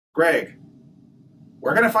Greg,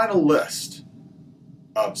 we're going to find a list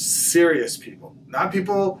of serious people, not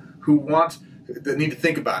people that need to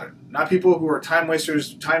think about it, not people who are time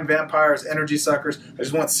wasters, time vampires, energy suckers. I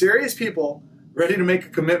just want serious people ready to make a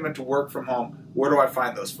commitment to work from home. Where do I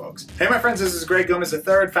find those folks? Hey, my friends, this is Greg Gomez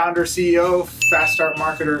III, founder, CEO,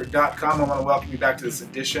 FastStartMarketer.com. I want to welcome you back to this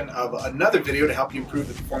edition of another video to help you improve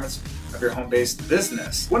the performance of your home-based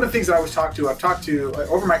business. One of the things that I've talked to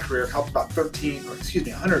over my career, helped about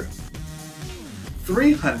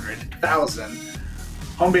 300,000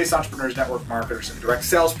 home-based entrepreneurs, network marketers, and direct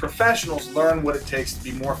sales professionals learn what it takes to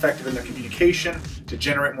be more effective in their communication, to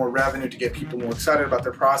generate more revenue, to get people more excited about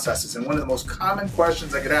their processes. And one of the most common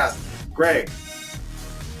questions I get asked, Greg,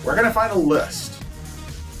 we're going to find a list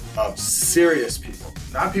of serious people,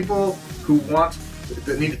 not people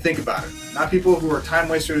that need to think about it, not people who are time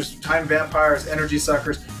wasters, time vampires, energy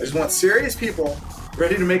suckers. I just want serious people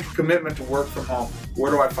ready to make a commitment to work from home.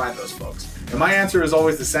 Where do I find those folks? And my answer is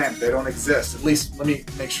always the same. They don't exist. At least let me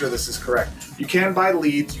make sure this is correct. You can buy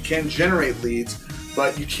leads, you can generate leads,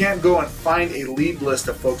 but you can't go and find a lead list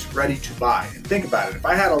of folks ready to buy. And think about it. If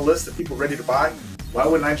I had a list of people ready to buy, why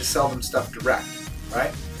wouldn't I just sell them stuff direct,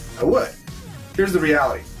 right? I would. Here's the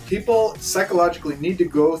reality. People psychologically need to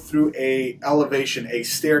go through a elevation, a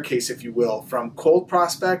staircase, if you will, from cold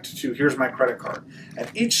prospect to here's my credit card. And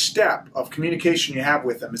each step of communication you have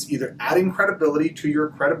with them is either adding credibility to your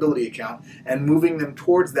credibility account and moving them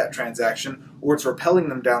towards that transaction, or it's repelling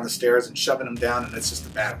them down the stairs and shoving them down, and it's just a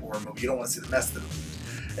bad horror movie. You don't want to see the mess of the movie.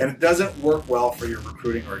 And it doesn't work well for your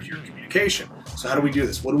recruiting or your communication. So how do we do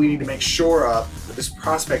this? What do we need to make sure of that this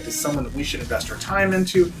prospect is someone that we should invest our time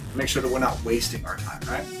into to make sure that we're not wasting our time,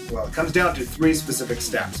 right? Well, it comes down to 3 specific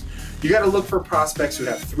steps. You got to look for prospects who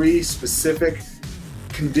have 3 specific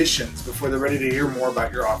conditions before they're ready to hear more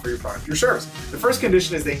about your offer, your product, your service. The first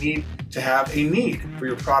condition is they need to have a need for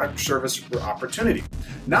your product, service, or opportunity.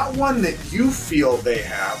 Not one that you feel they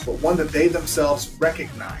have, but one that they themselves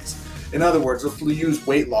recognize. In other words, let's use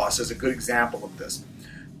weight loss as a good example of this.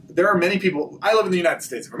 There are many people, I live in the United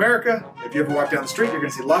States of America. If you ever walk down the street, you're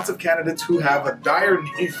going to see lots of candidates who have a dire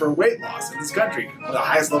need for weight loss in this country. One of the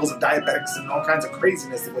highest levels of diabetics and all kinds of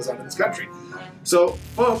craziness that goes on in this country. So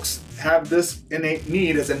folks have this innate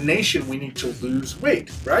need. As a nation, we need to lose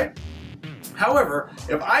weight, right? However,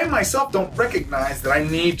 if I myself don't recognize that I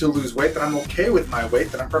need to lose weight, that I'm okay with my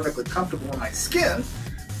weight, that I'm perfectly comfortable in my skin,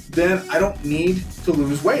 then I don't need to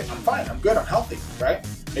lose weight. I'm fine, I'm good, I'm healthy, right?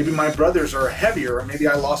 Maybe my brothers are heavier, or maybe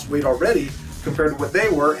I lost weight already compared to what they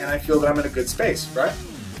were, and I feel that I'm in a good space, right?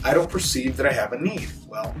 I don't perceive that I have a need.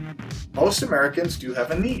 Well, most Americans do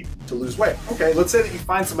have a need to lose weight. Okay, let's say that you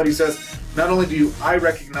find somebody who says, not only do I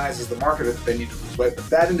recognize as the marketer that they need to lose weight, but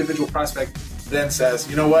that individual prospect then says,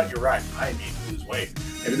 you know what, you're right, I need to lose weight.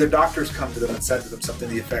 Maybe their doctors come to them and said to them something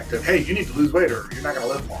to the effect of, hey, you need to lose weight or you're not going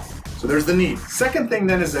to live long. So there's the need. Second thing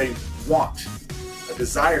then is a want, a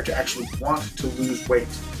desire to actually want to lose weight.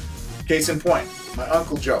 Case in point, my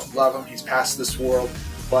Uncle Joe, love him, he's past this world,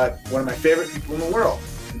 but one of my favorite people in the world.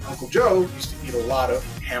 And Uncle Joe used to eat a lot of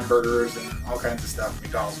hamburgers and all kinds of stuff.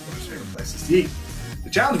 McDonald's was one of his favorite places to eat. The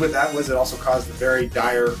challenge with that was it also caused the very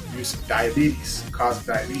dire use of diabetes,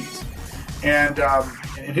 And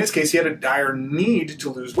in his case, he had a dire need to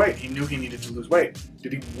lose weight. He knew he needed to lose weight.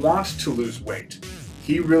 Did he want to lose weight?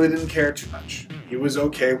 He really didn't care too much. He was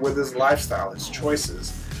okay with his lifestyle, his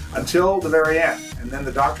choices, until the very end. And then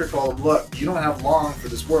the doctor told him, look, you don't have long for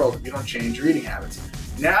this world if you don't change your eating habits.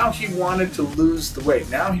 Now he wanted to lose the weight.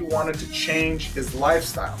 Now he wanted to change his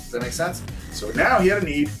lifestyle. Does that make sense? So now he had a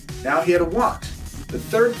need. Now he had a want. The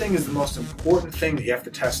third thing is the most important thing that you have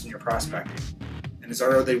to test in your prospecting. And is,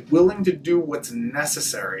 are they willing to do what's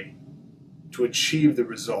necessary to achieve the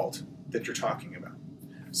result that you're talking about?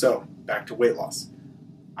 So back to weight loss.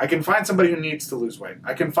 I can find somebody who needs to lose weight.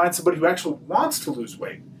 I can find somebody who actually wants to lose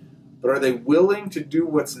weight. But are they willing to do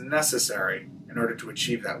what's necessary in order to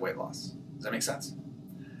achieve that weight loss? Does that make sense?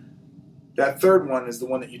 That third one is the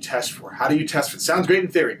one that you test for. How do you test for it? Sounds great in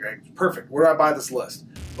theory, Greg. Perfect. Where do I buy this list?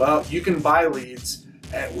 Well, you can buy leads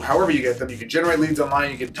however you get them. You can generate leads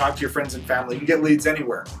online. You can talk to your friends and family. You can get leads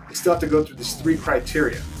anywhere. You still have to go through these 3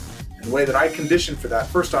 criteria. And the way that I condition for that,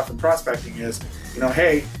 first off in prospecting is,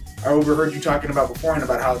 hey, I overheard you talking about beforehand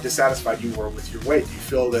about how dissatisfied you were with your weight. Do you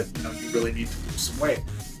feel that you really need to lose some weight?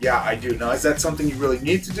 Yeah, I do. Now, is that something you really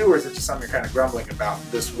need to do, or is it just something you're kind of grumbling about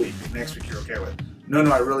this week? Next week you're okay with? No,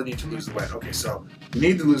 I really need to lose the weight. Okay, so you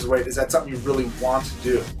need to lose the weight. Is that something you really want to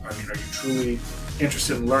do? I mean, are you truly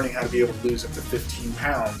interested in learning how to be able to lose up to 15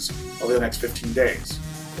 pounds over the next 15 days,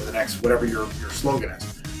 or the next whatever your slogan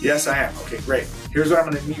is? Yes, I am. Okay, great. Here's what I'm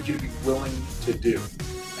going to need you to be willing to do.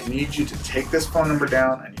 I need you to take this phone number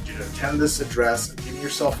down. I need you to attend this address. Give me your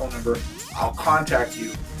cell phone number. I'll contact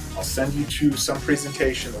you. I'll send you to some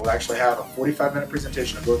presentation that will actually have a 45-minute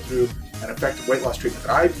presentation to go through an effective weight loss treatment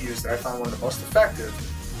that I've used that I found one of the most effective.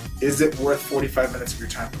 Is it worth 45 minutes of your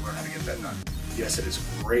time to learn how to get that done? Yes, it is.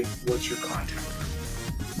 Great. What's your contact number?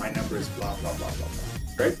 My number is blah, blah, blah, blah,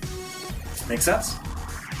 blah. Great? Make sense?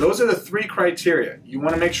 Those are the 3 criteria. You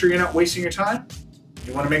want to make sure you're not wasting your time.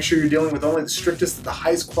 You want to make sure you're dealing with only the strictest and the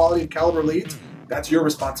highest quality of caliber leads. That's your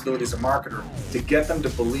responsibility as a marketer to get them to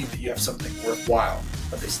believe that you have something worthwhile,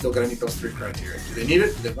 but they still got to meet those 3 criteria. Do they need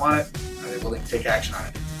it? Do they want it? Are they willing to take action on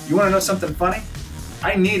it? You want to know something funny?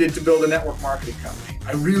 I needed to build a network marketing company.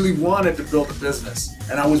 I really wanted to build a business,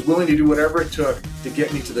 and I was willing to do whatever it took to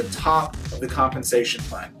get me to the top of the compensation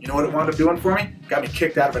plan. You know what it wound up doing for me? Got me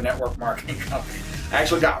kicked out of a network marketing company. I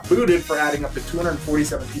actually got booted for adding up to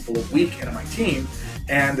 247 people a week into my team,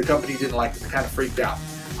 and the company didn't like it. They kind of freaked out.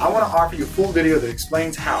 I want to offer you a full video that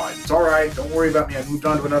explains how. It's all right, don't worry about me. I moved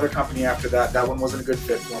on to another company after that. That one wasn't a good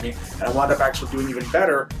fit for me, and I wound up actually doing even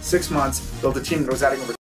better. 6 months, built a team that was adding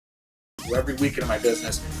over every week into my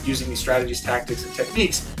business using these strategies, tactics, and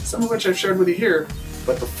techniques, some of which I've shared with you here,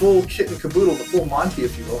 but the full kit and caboodle, the full Monty,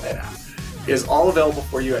 if you will, is all available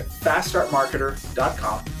for you at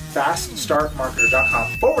faststartmarketer.com,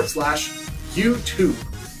 faststartmarketer.com/YouTube,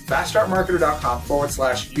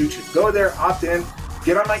 faststartmarketer.com/YouTube. Go there, opt in,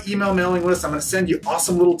 get on my email mailing list. I'm going to send you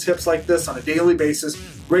awesome little tips like this on a daily basis,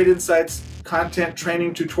 great insights, content,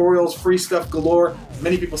 training, tutorials, free stuff galore.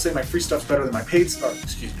 Many people say my free stuff's better than my paid stuff.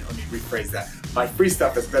 Excuse me, let me rephrase that. My free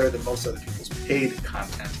stuff is better than most other people's paid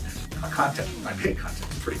content. My paid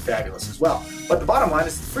content is pretty fabulous as well. But the bottom line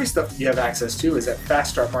is the free stuff that you have access to is at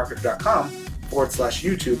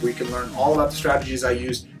faststartmarketer.com/YouTube, where you can learn all about the strategies I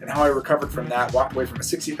used and how I recovered from that, walked away from a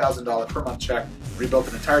 $60,000 per month check, rebuilt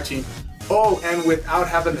an entire team. Oh, and without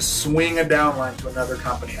having to swing a downline to another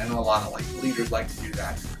company. I know a lot of leaders like to do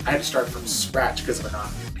that. I had to start from scratch because of a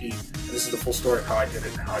non-compete. And this is the full story of how I did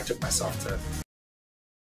it and how I took myself to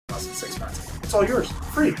less than 6 months. It's all yours,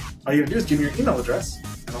 free. All you gotta do is give me your email address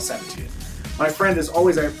and I'll send it to you. My friend, as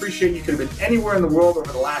always, I appreciate you. Could have been anywhere in the world over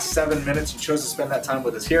the last 7 minutes. You chose to spend that time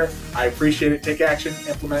with us here. I appreciate it. Take action,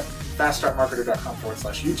 implement.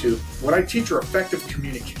 faststartmarketer.com/YouTube. What I teach are effective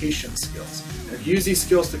communication skills. And if you use these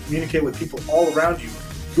skills to communicate with people all around you,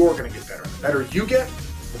 you're going to get better. And the better you get,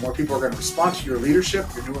 the more people are going to respond to your leadership,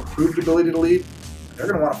 your new improved ability to lead, and they're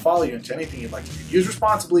going to want to follow you into anything you'd like to do. Use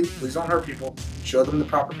responsibly. Please don't hurt people. Show them the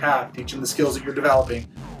proper path. Teach them the skills that you're developing.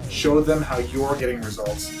 Show them how you're getting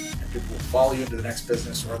results. And people will follow you into the next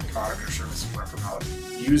business or the product or service you want to promote.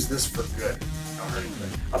 Use this for good. Don't hurt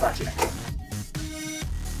anybody. I'll talk to you next time.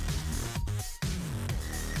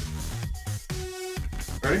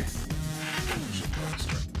 Ready?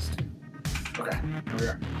 Okay, here we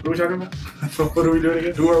are. What are we talking about? What are we doing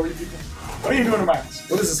again? Who are we people? What are you doing in my house?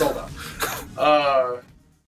 What is this all about?